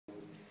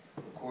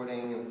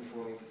recording and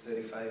performing for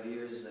 35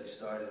 years. I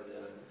started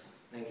in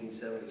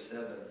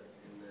 1977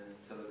 in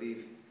Tel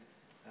Aviv.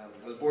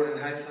 I was born in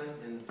Haifa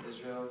in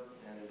Israel,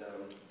 and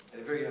at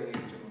a very young age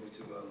I moved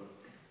to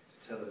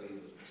Tel Aviv.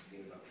 I was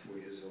being about 4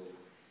 years old.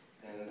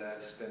 And I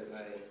spent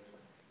my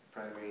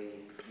primary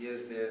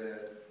years there.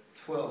 At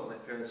 12, my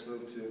parents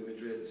moved to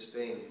Madrid,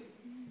 Spain.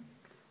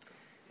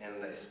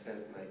 And I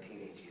spent my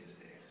teenage years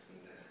there.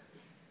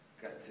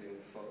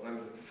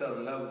 And fell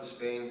in love with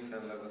Spain,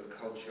 fell in love with the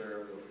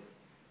culture,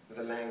 with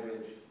the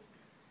language,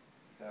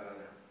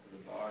 with the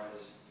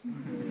bars.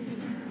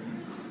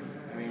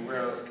 I mean, where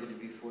else could you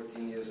be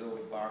 14 years old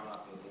with bar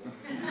hopping? You know?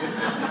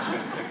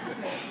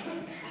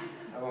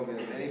 I won't go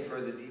into any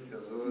further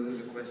details, although there's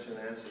a question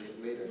and answer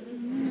later.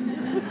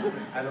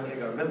 I don't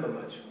think I remember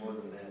much more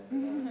than that.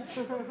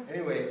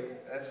 Anyway,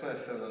 that's when I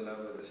fell in love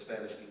with the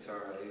Spanish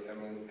guitar. I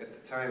mean, at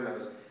the time,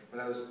 when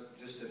I was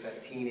just at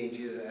that teenage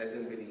years, I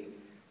didn't really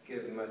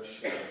give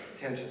much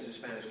attention to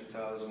Spanish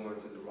guitar. I was more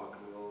into the rock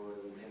and roll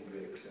and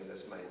Hendrix, and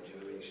that's my